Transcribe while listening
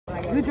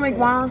You drink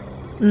wine?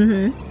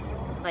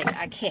 Mm-hmm. Like,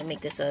 I can't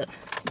make this up.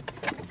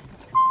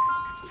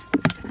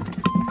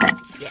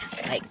 Yeah,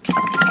 like...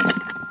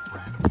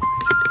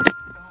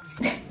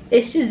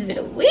 It's just been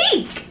a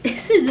week.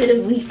 This has been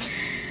a week.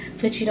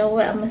 But you know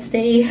what? I'm gonna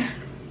stay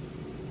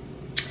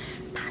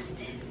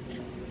positive.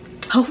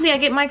 Hopefully I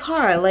get my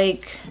car,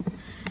 like...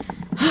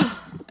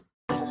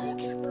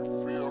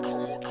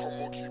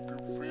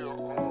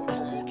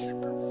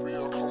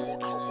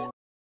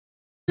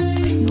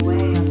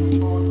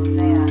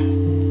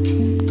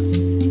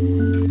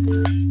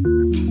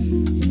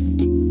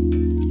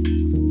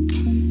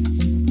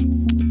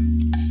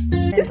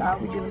 I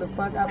was giving the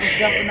fuck. I was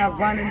jumping up,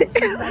 running.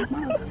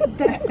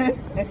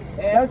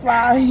 That's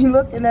why he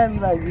looking at me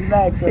like,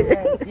 relax,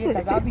 okay? Yeah,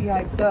 cause I be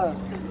hyped up.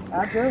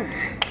 I do.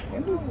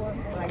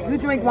 You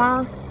drink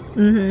wine?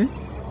 Mm-hmm.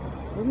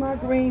 Where's my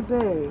green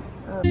bag?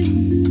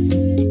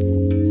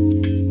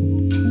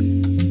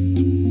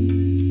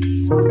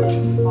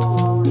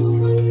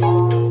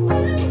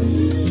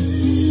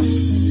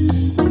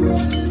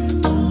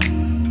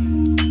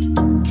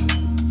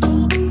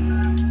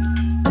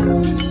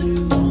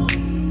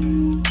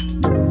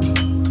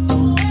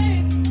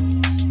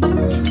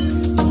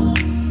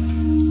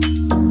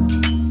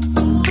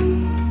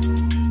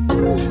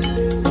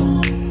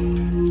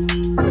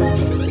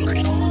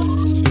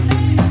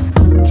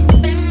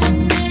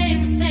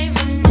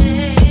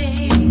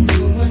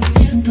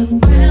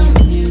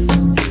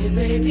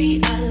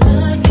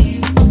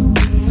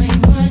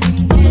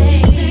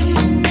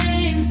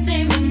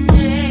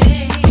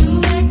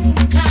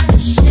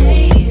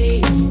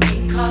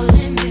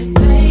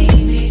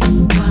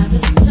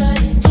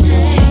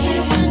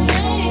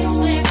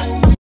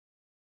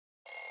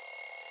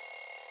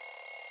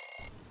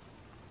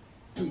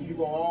 You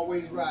will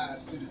always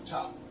rise to the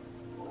top.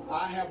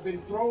 I have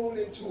been thrown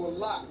into a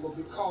lot, but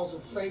because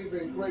of favor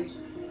and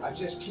grace, I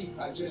just keep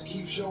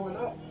showing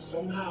up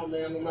somehow,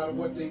 man, no matter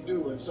what they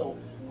do. And so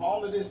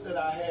all of this that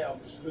I have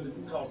is really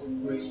because of the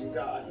grace of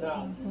God.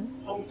 Now,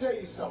 I'm gonna tell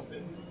you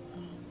something.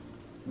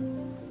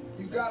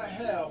 You gotta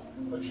have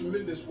a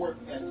tremendous work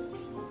ethic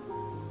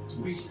to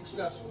be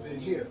successful in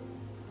here.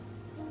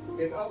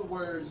 In other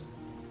words,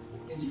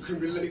 and you can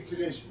relate to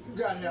this, you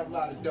gotta have a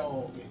lot of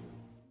dog in you.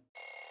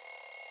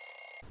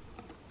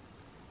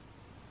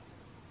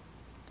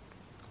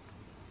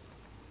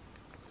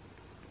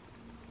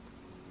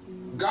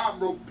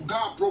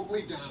 God broke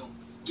me down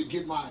to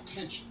get my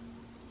attention.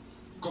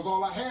 Because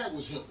all I had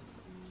was him.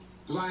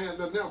 Because I had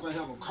nothing else. I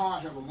had no car,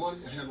 I had no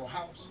money, I had no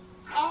house.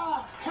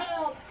 I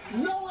have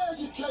no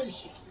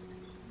education.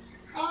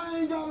 I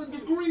ain't got a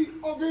degree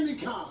of any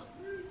kind.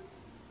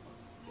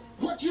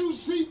 What you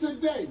see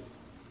today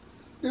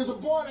is a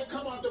boy that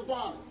come out the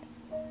bottom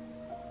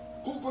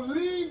who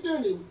believed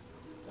in him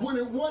when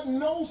it wasn't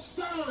no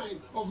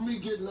sign of me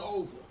getting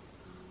over.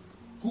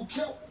 Who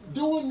kept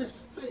doing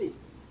this thing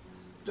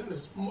that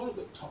his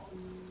mother taught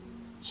him.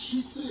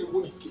 She said,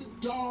 when it get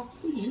dark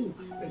for you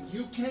and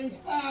you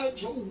can't find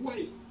your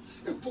way,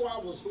 and boy, I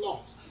was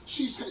lost.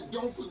 She said,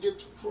 don't forget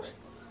to pray.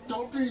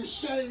 Don't be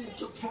ashamed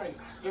to pray.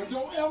 And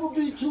don't ever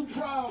be too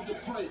proud to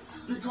pray,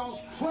 because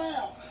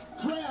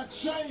prayer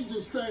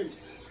changes things.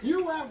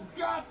 You have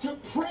got to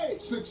pray.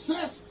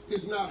 Success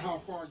is not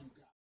how far you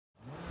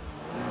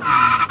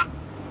got.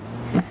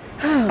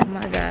 Oh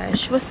my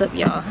gosh, what's up,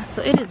 y'all?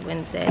 So it is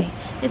Wednesday.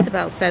 It's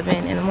about 7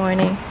 in the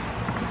morning.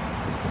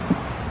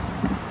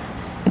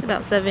 It's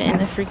about 7 in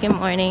the freaking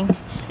morning.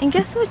 And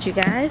guess what, you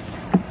guys?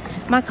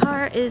 My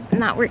car is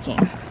not working.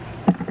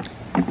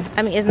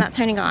 I mean, it's not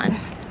turning on.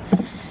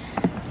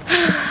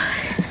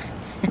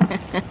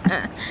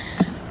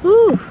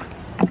 Whew.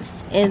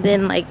 And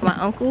then, like, my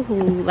uncle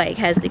who, like,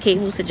 has the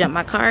cables to jump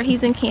my car,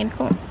 he's in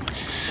Cancun.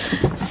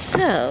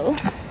 So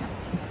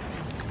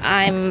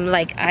I'm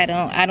like, I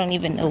don't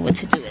even know what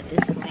to do at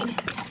this point.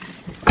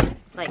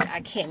 Like,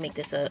 I can't make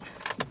this up.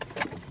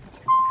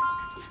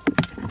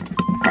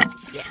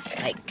 Yeah,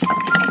 like,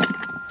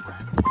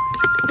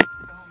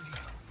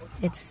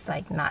 it's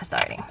like not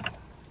starting.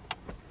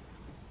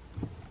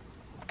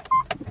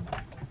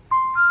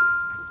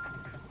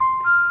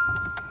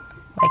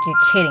 Like, you're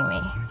kidding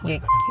me. You're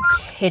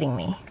kidding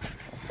me.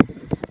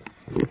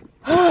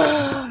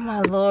 Oh my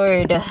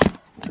Lord.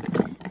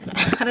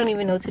 I don't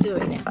even know what to do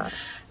right now.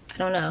 I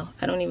don't know.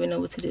 I don't even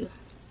know what to do.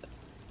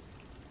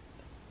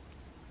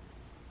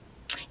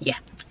 Yeah,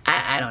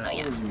 I don't know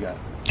yet.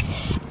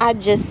 I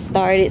just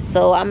started,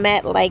 so I'm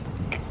at like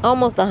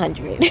almost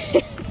 100.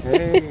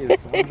 Hey,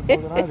 that's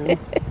 100 more than I do.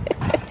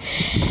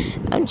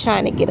 I'm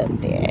trying to get up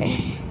there.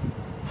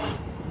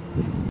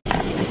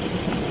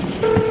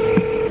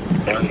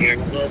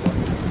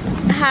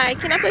 Hi,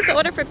 can I place an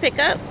order for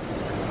pickup?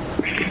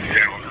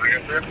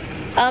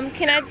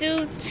 Can I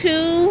do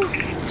 2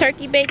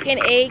 turkey bacon,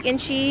 egg, and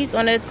cheese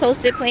on a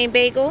toasted plain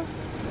bagel?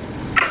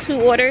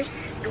 2 orders.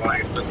 You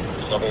want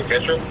something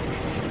ketchup?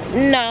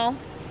 No.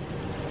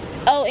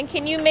 Oh, and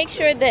can you make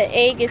sure the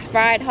egg is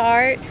fried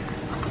hard?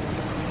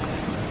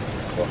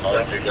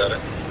 Well, you got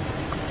it.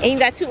 And you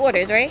got 2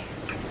 orders, right?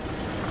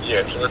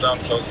 Yeah, 2 of them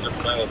toasted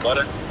plain with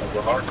butter,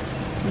 over hard.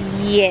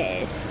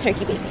 Yes,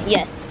 turkey bacon.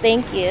 Yes,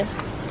 thank you.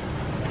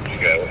 You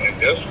got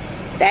anything else?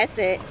 That's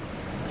it.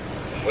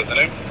 What's the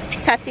name?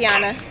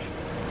 Tatiana.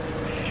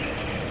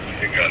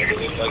 You gotta get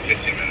this like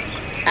 15 minutes.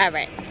 All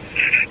right.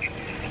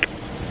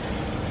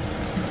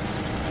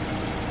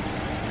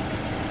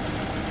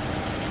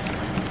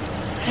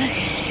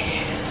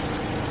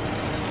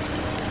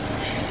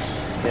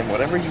 And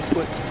whatever you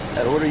put,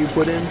 that order you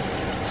put in,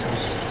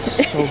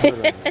 so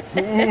good.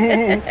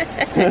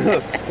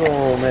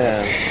 Oh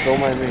man, don't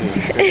mind me.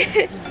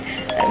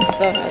 I'm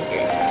so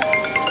hungry.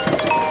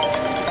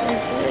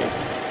 What's this?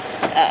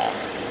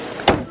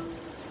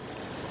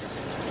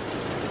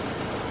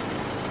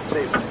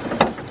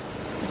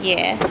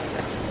 Yeah.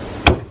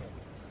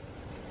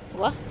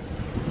 What?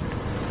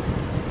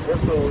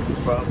 That's what was the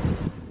problem.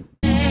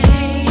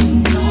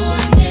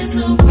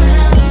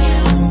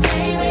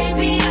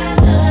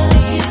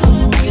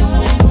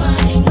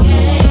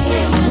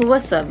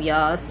 What's up,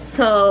 y'all?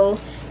 So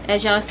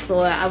as y'all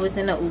saw, I was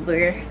in an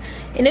Uber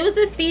and it was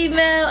a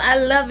female. I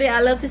love it. I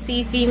love to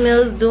see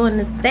females doing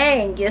the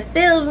thing, you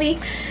feel me?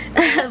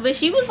 But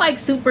she was like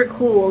super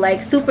cool,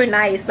 like super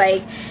nice,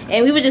 like,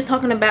 and we were just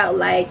talking about,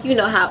 like, you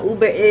know how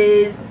Uber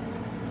is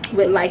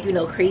with, like, you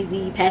know,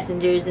 crazy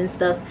passengers and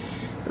stuff.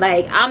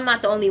 Like, I'm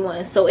not the only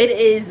one, so it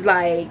is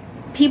like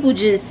people is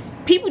just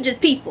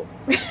people.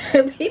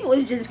 People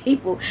is just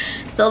people.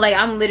 So like,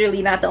 I'm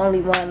literally not the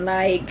only one.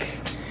 Like,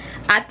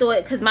 I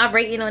thought, because my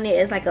rating on it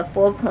is like a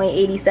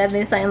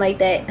 4.87, something like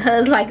that.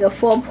 Hers like a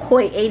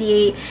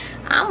 4.88.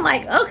 I'm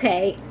like,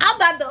 okay, I'm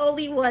not the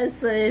only one,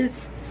 sis.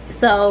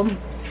 So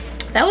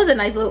that was a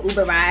nice little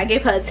Uber ride. I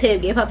gave her a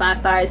tip, gave her 5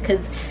 stars,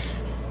 because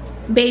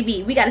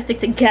baby, we gotta stick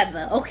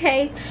together,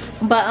 okay?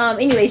 But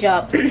anyways,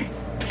 y'all,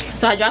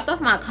 so I dropped off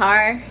my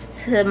car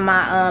to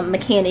my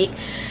mechanic.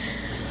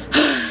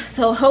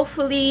 So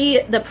hopefully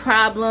the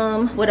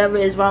problem, whatever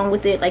is wrong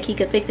with it, like, he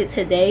could fix it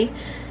today.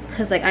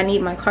 Cause like I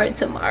need my car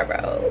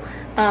tomorrow.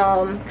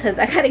 Cause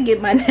I gotta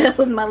get my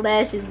nails, my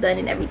lashes done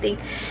and everything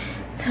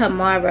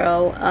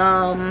tomorrow.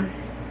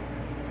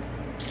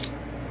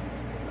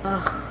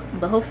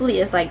 But hopefully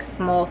it's like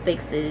small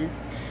fixes.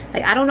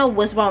 Like, I don't know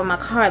what's wrong with my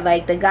car.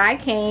 Like, the guy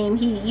came,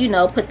 he, you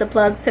know, put the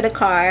plugs to the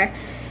car,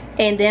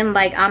 and then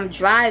like I'm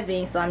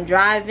driving,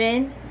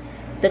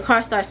 the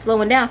car starts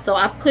slowing down, so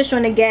I push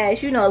on the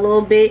gas, you know, a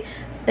little bit,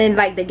 and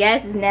like the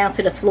gas is now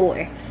to the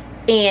floor.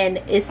 And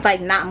it's like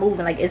not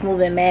moving, like it's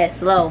moving mad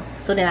slow.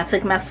 So then I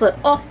took my foot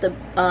off the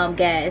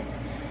gas,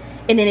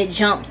 and then it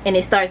jumps and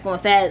it starts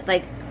going fast.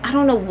 Like, I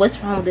don't know what's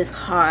wrong with this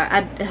car.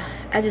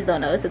 I just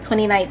don't know. It's a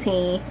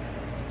 2019,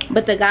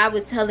 but the guy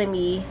was telling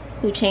me,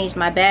 who changed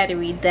my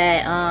battery,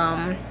 that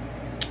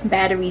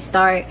batteries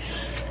start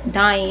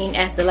dying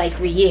after like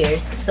 3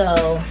 years.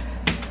 So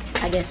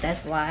I guess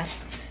that's why.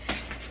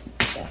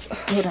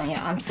 Hold on,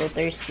 y'all, I'm so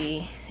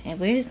thirsty. And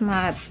where's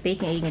my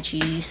bacon, egg, and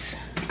cheese?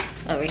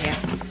 Over here.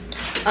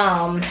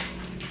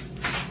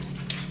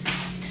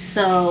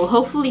 So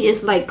hopefully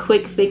it's like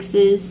quick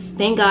fixes.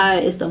 Thank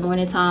God it's the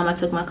morning time. I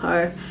took my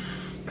car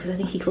because I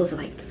think he closed at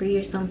like 3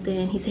 or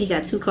something. He said he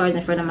got 2 cars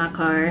in front of my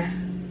car,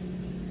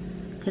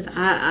 because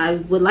I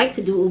would like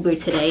to do Uber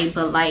today,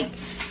 but like,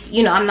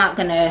 you know, I'm not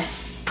gonna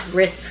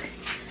risk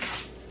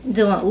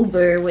doing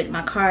Uber with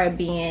my car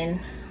being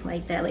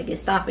like that. Like,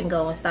 it's stop and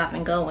go.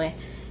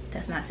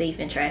 That's not safe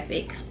in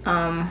traffic.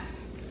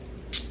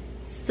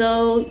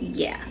 So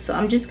yeah, so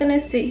I'm just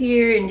gonna sit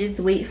here and just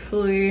wait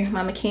for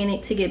my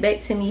mechanic to get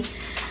back to me.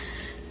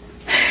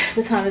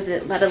 What time is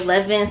it? About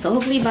 11. So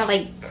hopefully by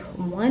like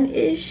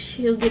 1-ish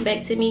he'll get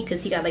back to me,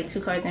 because he got like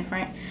 2 cars in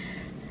front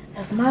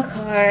of my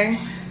car.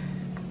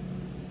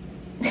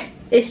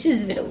 It's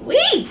just been a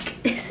week.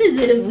 This has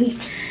been a week,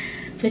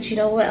 but you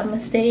know what, I'm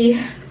gonna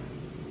stay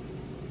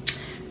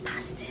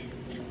positive.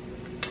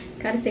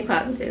 Gotta stay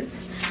positive.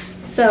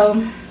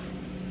 So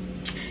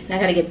I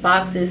gotta get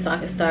boxes so I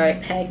can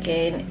start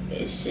packing.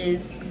 It's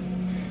just,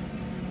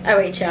 all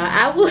right, y'all,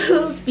 I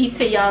will speak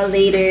to y'all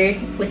later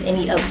with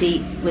any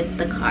updates with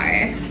the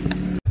car.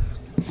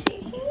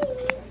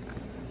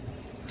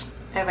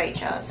 All right,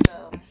 y'all,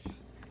 so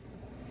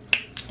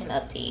an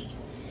update.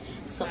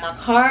 So my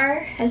car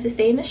has to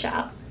stay in the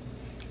shop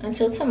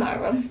until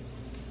tomorrow.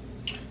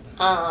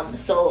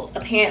 So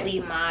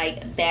apparently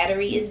my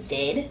battery is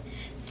dead,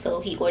 so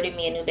he ordered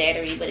me a new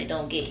battery, but it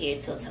don't get here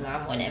till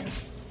tomorrow morning.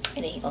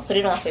 And then he's gonna put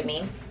it on for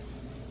me.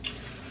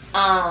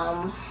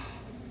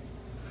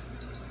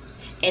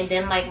 And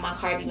then like my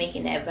car be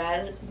making that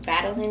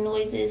rattling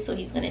noises, so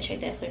he's gonna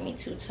check that for me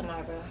too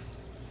tomorrow.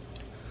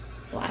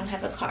 So I don't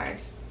have a car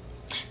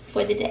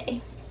for the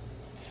day,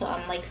 so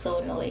I'm like so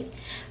annoyed,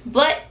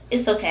 but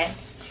it's okay.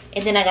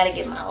 And then I gotta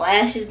get my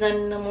lashes done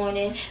in the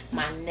morning,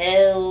 my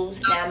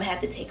nails. Now I'm gonna have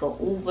to take an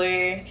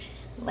Uber,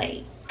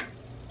 like.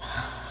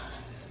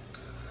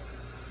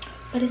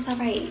 But it's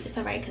alright,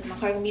 because my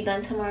car gonna be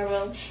done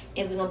tomorrow,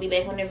 and we're gonna be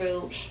back on the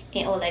road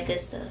and all that good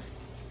stuff.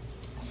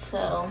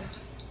 So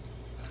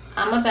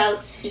I'm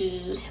about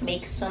to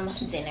make some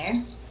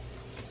dinner,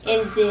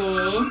 and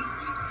then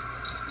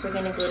we're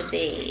gonna go to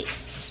bed.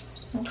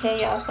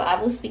 Okay, y'all, so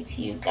I will speak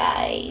to you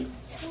guys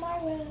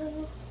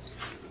tomorrow.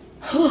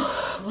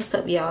 What's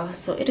up, y'all?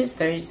 So it is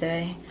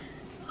Thursday.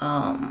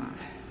 I'm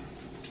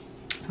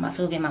about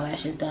to go get my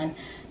lashes done.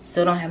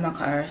 Still don't have my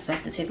car, so I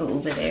have to take an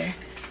Uber there.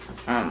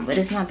 But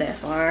it's not that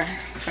far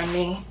from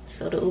me,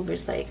 so the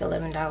Uber's like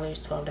 $11,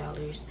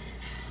 $12.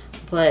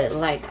 But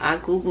like I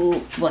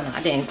googled, well, no,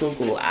 I didn't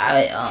Google,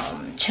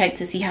 I checked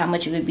to see how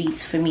much it would be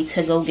for me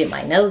to go get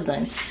my nails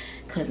done,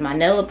 because my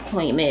nail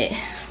appointment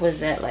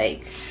was at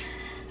like,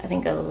 I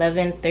think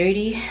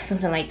 11:30,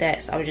 something like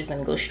that. So I was just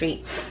gonna go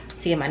straight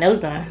to get my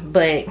nails done.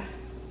 But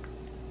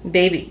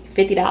baby,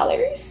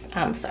 $50,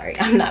 I'm sorry,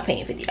 I'm not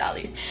paying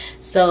 $50.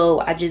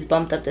 So I just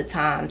bumped up the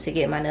time to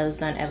get my nails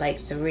done at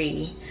like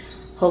 3.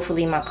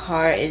 Hopefully my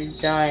car is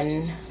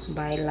done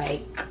by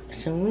like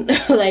soon.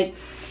 Like,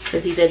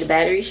 because he said the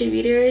battery should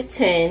be there at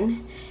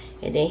 10,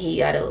 and then he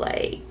gotta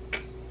like,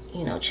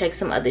 you know, check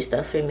some other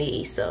stuff for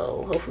me.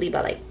 So hopefully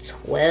by like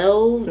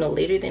 12, no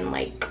later than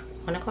like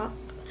 1 o'clock,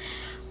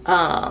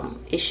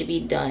 it should be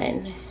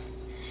done.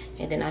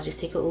 And then I'll just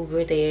take an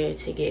Uber there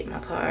to get my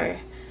car,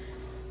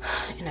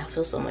 and I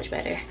feel so much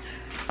better.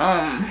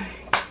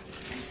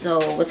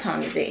 So what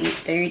time is it?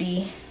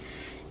 8:30.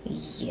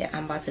 Yeah,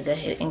 I'm about to go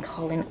ahead and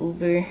call an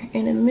Uber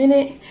in a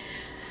minute.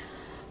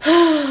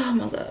 Oh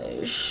my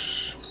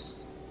gosh,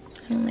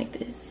 I don't like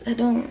this.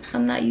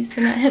 I'm not used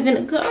to not having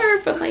a car,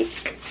 but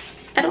like,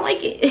 I don't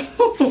like it.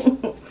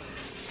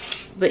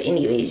 But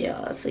anyways,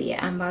 y'all, so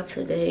yeah, I'm about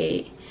to go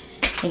ahead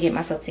and get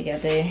myself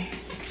together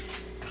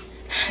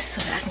so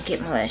that I can get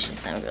my lashes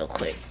done real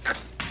quick.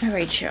 All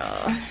right,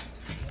 y'all.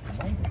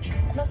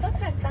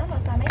 Nosotras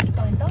vamos a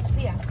México en 2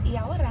 días y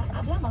ahora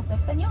hablamos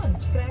español.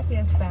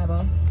 Gracias,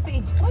 Babel.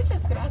 Sí,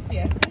 muchas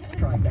gracias.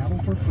 Try Babel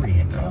for free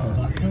at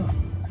Babel.com.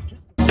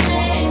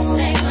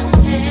 Say my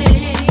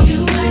name,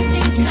 you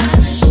acting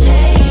kinda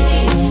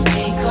shady.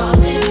 Ain't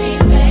calling me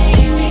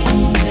baby,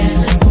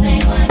 better say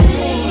my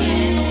name.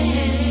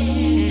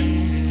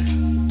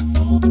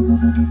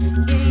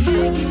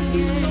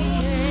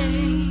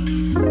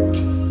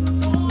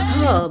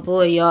 Oh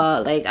boy,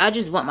 y'all, like I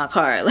just want my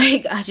car.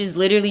 Like I just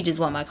literally just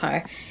want my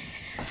car.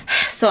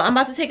 So I'm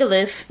about to take a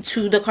lift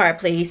to the car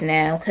place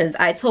now, because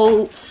I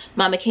told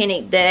my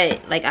mechanic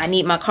that like I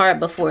need my car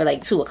before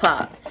like 2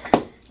 o'clock.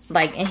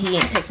 Like, and he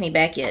ain't text me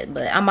back yet,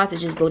 but I'm about to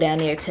just go down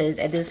there because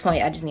at this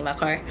point I just need my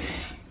car.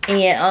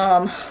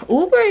 And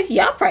Uber,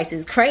 y'all price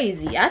is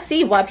crazy. I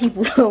see why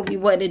people don't be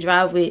wanting to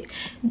drive with,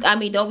 don't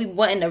be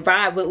wanting to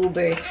ride with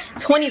Uber.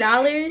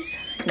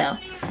 $20? No.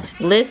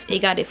 Lyft, it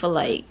got it for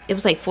like, it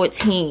was like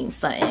 14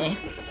 something.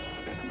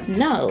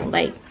 No,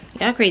 like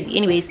y'all crazy.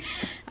 Anyways,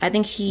 I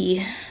think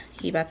he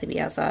about to be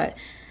outside,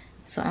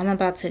 so I'm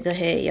about to go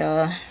ahead,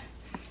 y'all.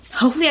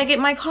 Hopefully I get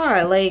my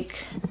car,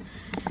 like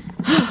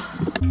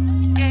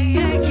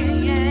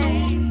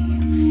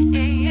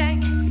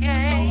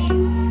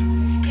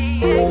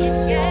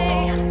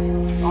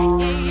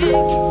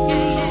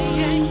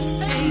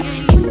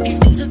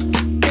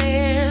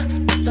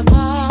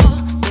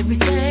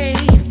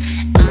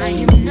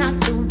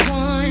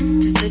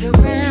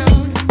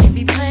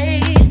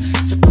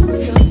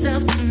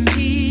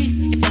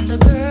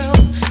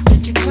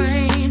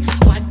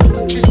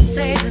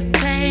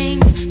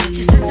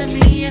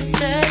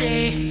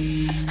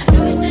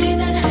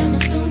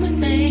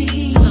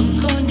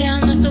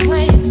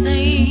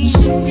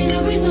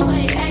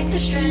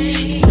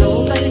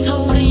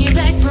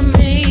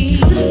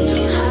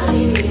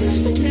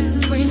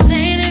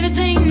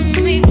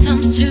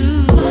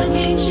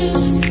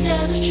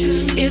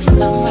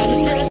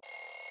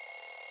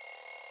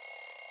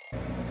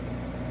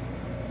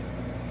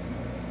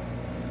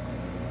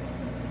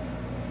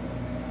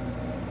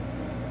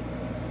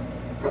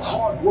The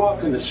hard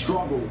work and the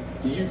struggle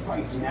that you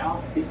face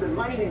now is the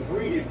main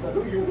ingredient for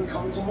who you'll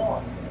become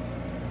tomorrow.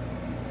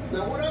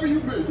 Now, whatever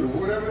you've been through,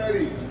 whatever that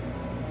is,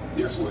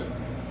 guess what?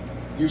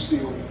 You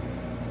still here.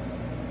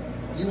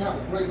 You have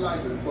a great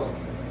life in front of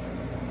you.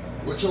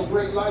 But your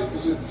great life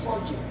is in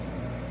front of you.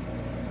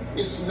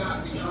 It's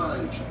not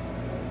behind you.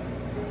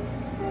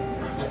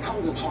 There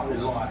comes a time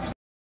in life.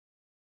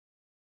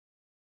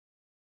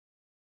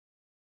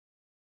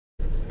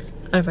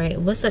 all right,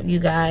 what's up, you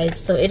guys?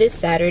 So it is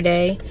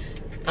Saturday.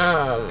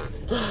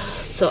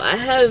 So I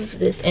have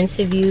this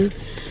interview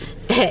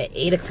at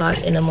 8 o'clock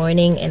in the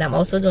morning, and I'm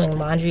also doing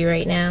laundry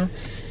right now.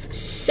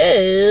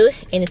 So,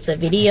 and it's a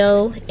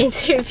video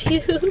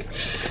interview.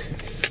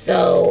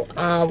 So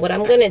what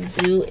I'm gonna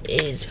do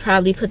is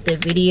probably put the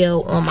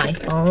video on my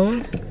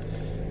phone,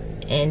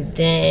 and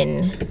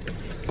then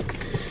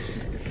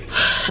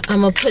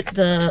I'm gonna put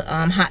the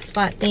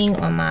hotspot thing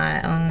on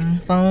my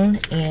phone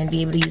and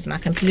be able to use my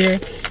computer,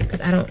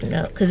 because I don't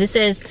know, because it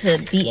says to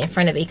be in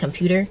front of a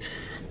computer,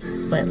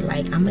 but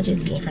like I'm gonna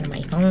just be in front of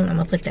my phone. I'm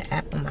gonna put the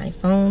app on my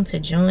phone to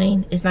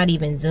join. It's not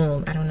even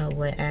Zoom, I don't know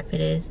what app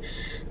it is,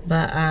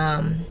 but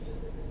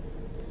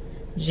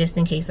just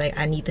in case like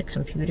I need the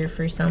computer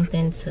for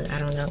something, to I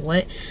don't know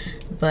what,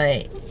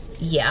 but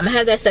yeah, I'm gonna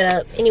have that set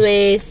up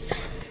anyways.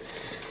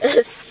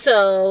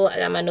 So I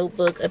got my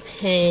notebook, a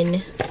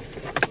pen,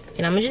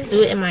 And I'm gonna just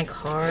do it in my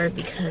car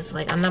because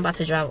like I'm not about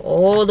to drive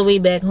all the way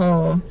back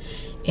home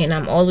and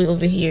I'm all the way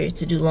over here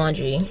to do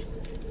laundry.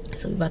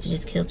 So we're about to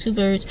just kill 2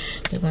 birds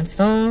with 1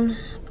 stone.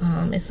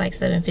 It's like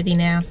 7:50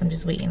 now, so I'm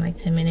just waiting like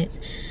 10 minutes.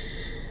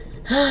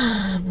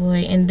 Oh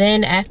boy. And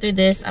then after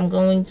this, I'm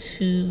going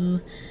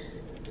to,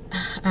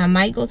 I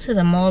might go to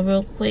the mall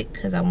real quick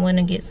because I want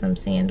to get some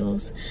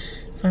sandals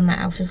for my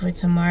outfit for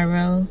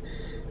tomorrow.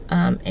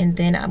 And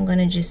then I'm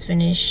gonna just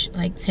finish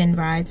like 10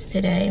 rides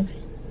today,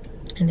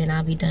 and then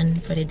I'll be done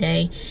for the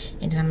day.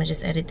 And then I'm gonna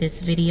just edit this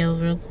video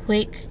real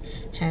quick,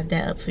 have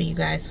that up for you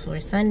guys for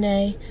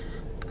Sunday.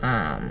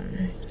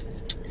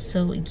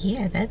 So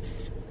yeah,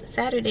 that's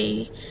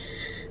Saturday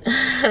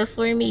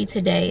for me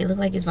today. It looks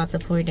like it's about to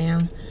pour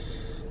down,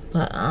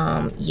 but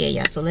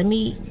yeah, so let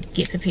me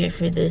get prepared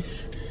for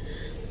this.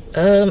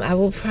 I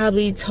will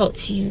probably talk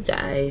to you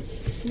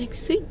guys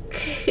next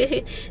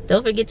week.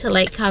 Don't forget to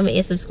like, comment,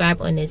 and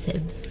subscribe on this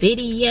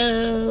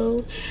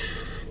video.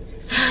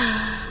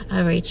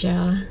 All right,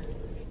 y'all.